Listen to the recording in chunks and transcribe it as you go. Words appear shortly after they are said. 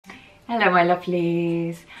Hello my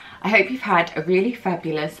lovelies, I hope you've had a really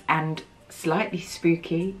fabulous and slightly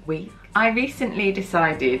spooky week. I recently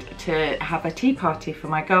decided to have a tea party for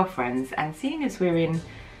my girlfriends, and seeing as we're in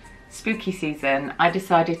spooky season, I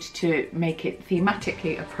decided to make it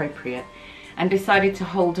thematically appropriate and decided to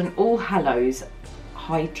hold an All Hallows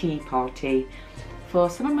high tea party for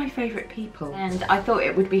some of my favourite people. And I thought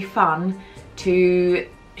it would be fun to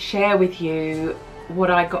share with you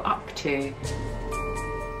what I got up to.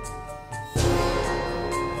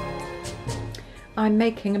 I'm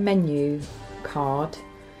making a menu card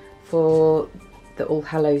for the All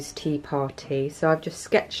Hallows tea party, so I've just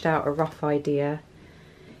sketched out a rough idea.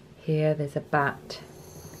 Here there's a bat,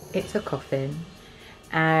 it's a coffin,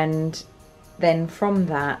 and then from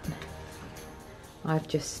that I've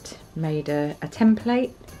just made a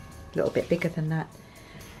template, a little bit bigger than that,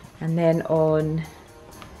 and then on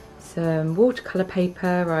some watercolour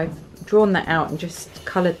paper I've drawn that out and just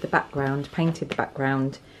coloured the background, painted the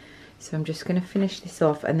background. So I'm just going to finish this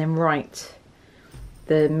off and then write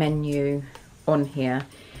the menu on here.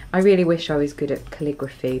 I really wish I was good at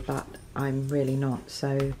calligraphy, but I'm really not,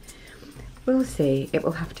 so we'll see. It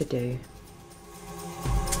will have to do.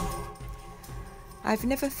 I've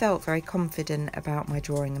never felt very confident about my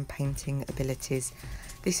drawing and painting abilities.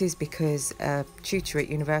 This is because a tutor at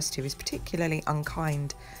university was particularly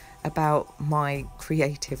unkind about my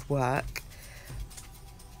creative work.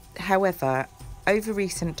 However, over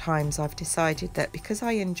recent times I've decided that because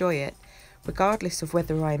I enjoy it, regardless of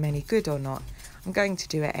whether I'm any good or not, I'm going to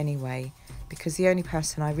do it anyway, because the only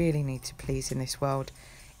person I really need to please in this world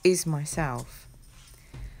is myself.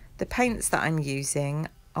 The paints that I'm using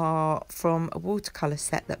are from a watercolour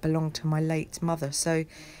set that belonged to my late mother, so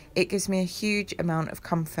it gives me a huge amount of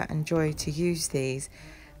comfort and joy to use these.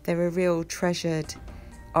 They're a real treasured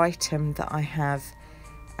item that I have,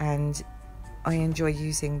 and I enjoy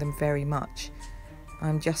using them very much.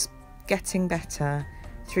 I'm just getting better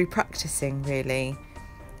through practicing, really,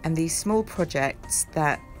 and these small projects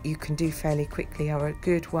that you can do fairly quickly are a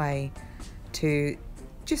good way to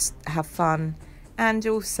just have fun and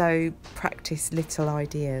also practice little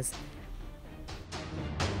ideas.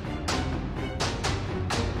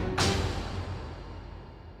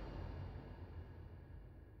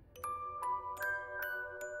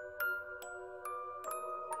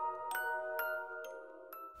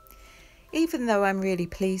 Even though I'm really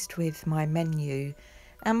pleased with my menu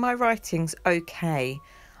and my writing's okay,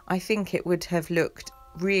 I think it would have looked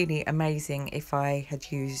really amazing if I had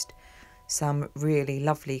used some really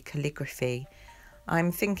lovely calligraphy.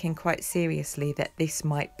 I'm thinking quite seriously that this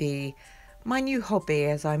might be my new hobby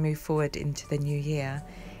as I move forward into the new year.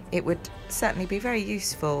 It would certainly be very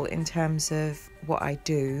useful in terms of what I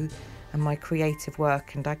do and my creative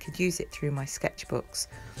work, and I could use it through my sketchbooks.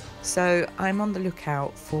 So I'm on the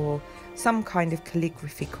lookout for some kind of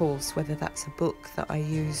calligraphy course, whether that's a book that I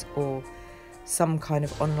use or some kind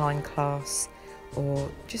of online class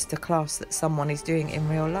or just a class that someone is doing in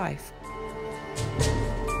real life.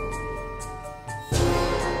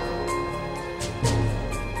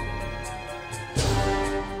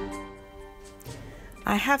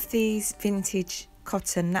 I have these vintage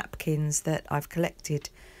cotton napkins that I've collected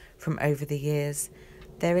from over the years.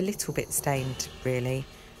 They're a little bit stained, really,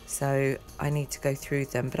 so I need to go through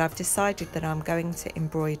them, but I've decided that I'm going to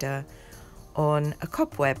embroider on a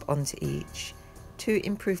cobweb onto each to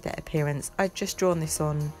improve their appearance. I've just drawn this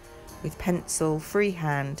on with pencil,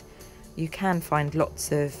 freehand. You can find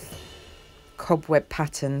lots of cobweb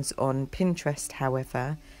patterns on Pinterest,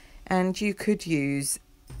 however, and you could use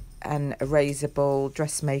an erasable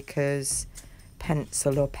dressmaker's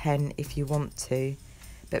pencil or pen if you want to,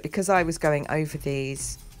 but because I was going over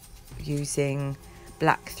these using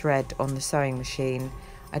black thread on the sewing machine,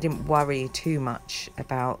 I didn't worry too much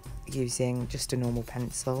about using just a normal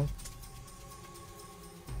pencil.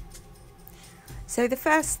 So the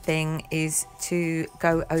first thing is to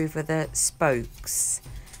go over the spokes,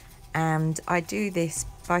 and I do this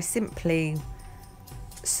by simply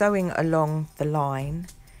sewing along the line,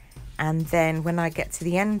 and then when I get to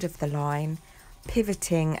the end of the line,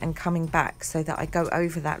 pivoting and coming back so that I go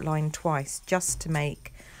over that line twice, just to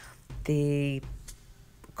make the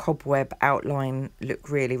cobweb outline look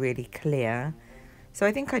really, really clear. So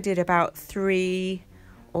I think I did about 3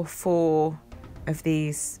 or 4 of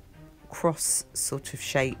these cross sort of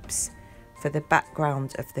shapes for the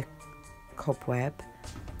background of the cobweb,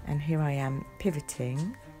 and here I am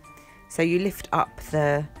pivoting. So you lift up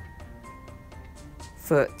the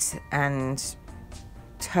foot and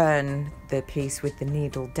turn the piece with the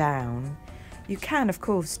needle down. You can of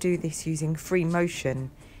course do this using free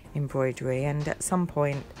motion embroidery, and at some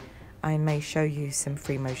point I may show you some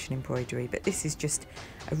free motion embroidery, but this is just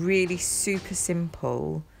a really super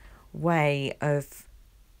simple way of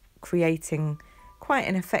creating quite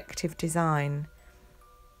an effective design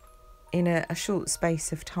in a short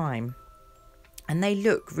space of time. And they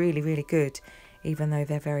look really, really good, even though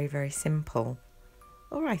they're very, very simple.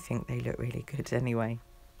 Or I think they look really good anyway.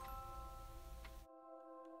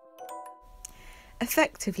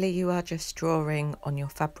 Effectively, you are just drawing on your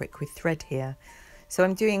fabric with thread here. So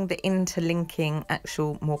I'm doing the interlinking,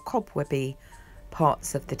 actual more cobwebby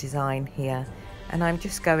parts of the design here. And I'm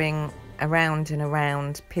just going around and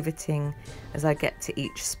around, pivoting as I get to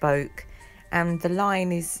each spoke. And the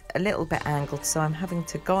line is a little bit angled, so I'm having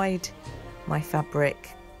to guide my fabric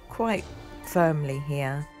quite firmly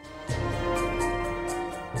here.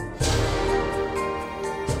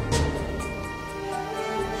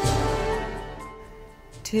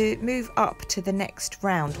 To move up to the next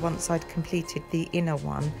round, once I'd completed the inner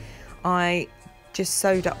one, I just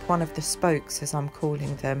sewed up one of the spokes, as I'm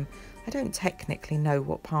calling them. I don't technically know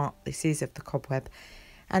what part this is of the cobweb.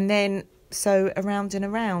 And then sew around and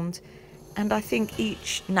around. And I think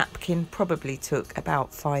each napkin probably took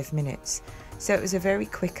about 5 minutes. So it was a very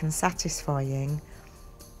quick and satisfying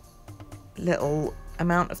little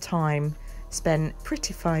amount of time spent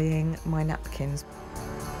prettifying my napkins.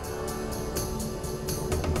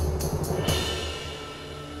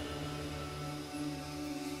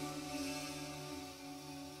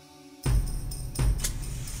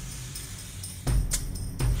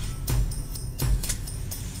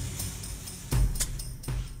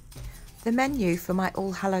 The menu for my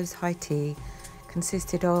All Hallows high tea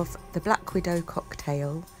consisted of the Black Widow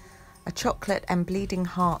cocktail, a chocolate and bleeding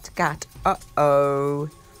heart gat, the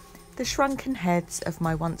shrunken heads of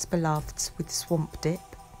my once beloveds with swamp dip,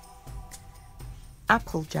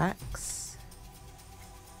 apple jacks,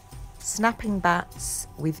 snapping bats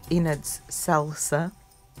with innards salsa,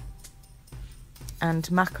 and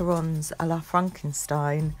macarons a la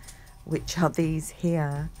Frankenstein, which are these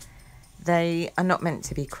here. They are not meant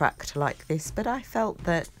to be cracked like this, but I felt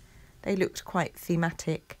that they looked quite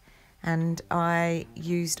thematic, and I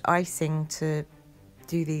used icing to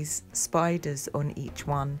do these spiders on each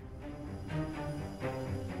one.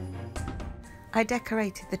 I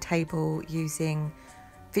decorated the table using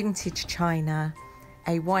vintage china,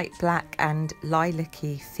 a white, black and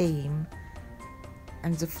lilac-y theme,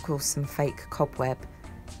 and of course some fake cobweb.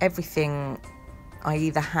 Everything I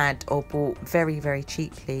either had or bought very, very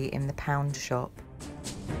cheaply in the pound shop.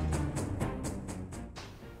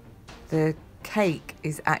 The cake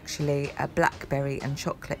is actually a blackberry and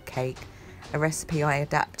chocolate cake, a recipe I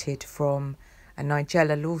adapted from a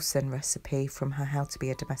Nigella Lawson recipe from her How to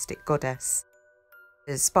Be a Domestic Goddess.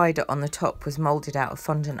 The spider on the top was moulded out of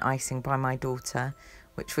fondant icing by my daughter,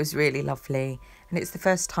 which was really lovely, and it's the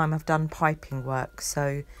first time I've done piping work,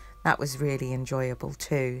 so that was really enjoyable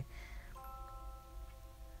too.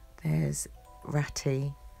 There's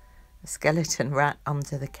Ratty, a skeleton rat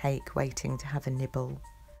under the cake waiting to have a nibble.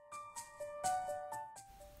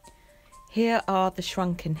 Here are the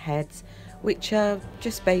shrunken heads, which are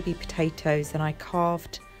just baby potatoes, and I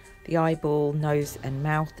carved the eyeball, nose and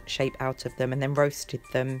mouth shape out of them and then roasted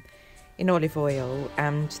them in olive oil.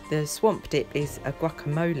 And the swamp dip is a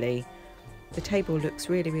guacamole. The table looks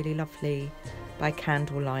really, really lovely by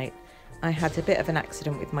candlelight. I had a bit of an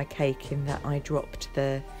accident with my cake in that I dropped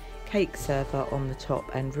the cake server on the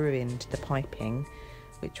top and ruined the piping,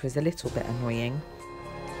 which was a little bit annoying.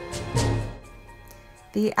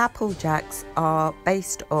 The apple jacks are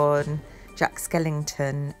based on Jack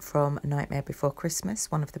Skellington from A Nightmare Before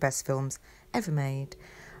Christmas, one of the best films ever made.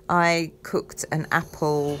 I cooked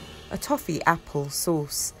a toffee apple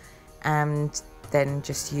sauce, and then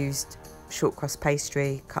just used short crust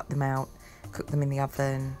pastry, cut them out, cooked them in the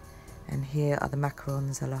oven. And here are the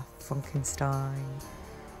macarons a la Frankenstein.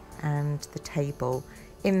 And the table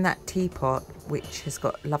in that teapot, which has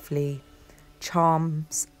got lovely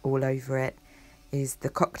charms all over it, is the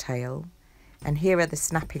cocktail. And here are the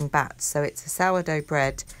snapping bats. So it's a sourdough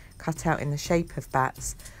bread cut out in the shape of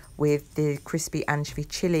bats with the crispy anchovy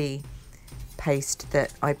chili paste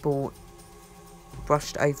that I bought,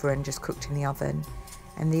 brushed over and just cooked in the oven.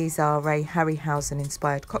 And these are Ray Harryhausen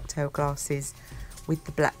inspired cocktail glasses with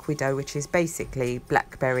the Black Widow, which is basically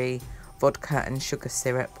blackberry, vodka and sugar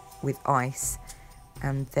syrup with ice.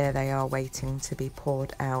 And there they are waiting to be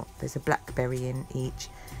poured out. There's a blackberry in each,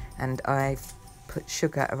 and I've put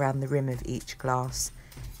sugar around the rim of each glass,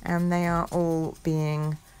 and they are all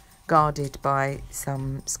being guarded by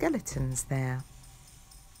some skeletons there.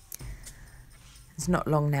 It's not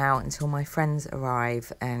long now until my friends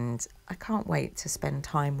arrive, and I can't wait to spend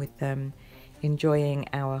time with them enjoying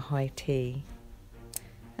our high tea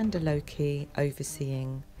and a low-key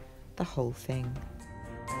overseeing the whole thing.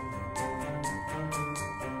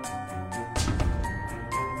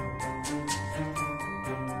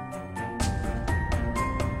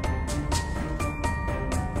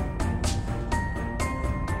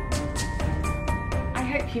 I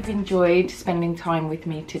hope you've enjoyed spending time with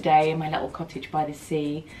me today in my little cottage by the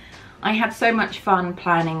sea. I had so much fun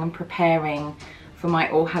planning and preparing for my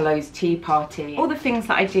All Hallows tea party. All the things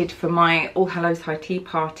that I did for my All Hallows high tea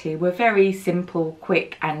party were very simple,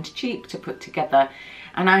 quick and cheap to put together,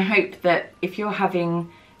 and I hope that if you're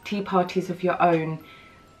having tea parties of your own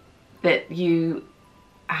that you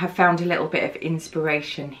have found a little bit of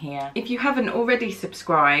inspiration here. If you haven't already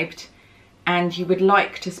subscribed and you would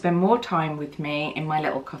like to spend more time with me in my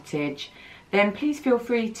little cottage, then please feel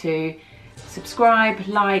free to subscribe,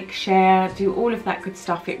 like, share, do all of that good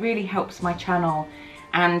stuff. It really helps my channel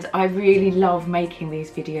and I really love making these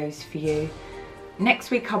videos for you. Next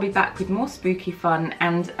week I'll be back with more spooky fun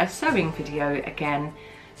and a sewing video again,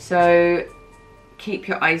 so keep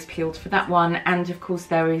your eyes peeled for that one, and of course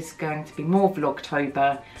there is going to be more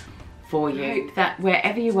Vlogtober for you. I hope that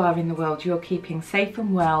wherever you are in the world you're keeping safe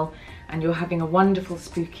and well and you're having a wonderful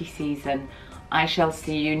spooky season. I shall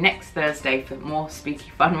see you next Thursday for more spooky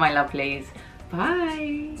fun, my lovelies.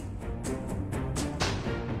 Bye!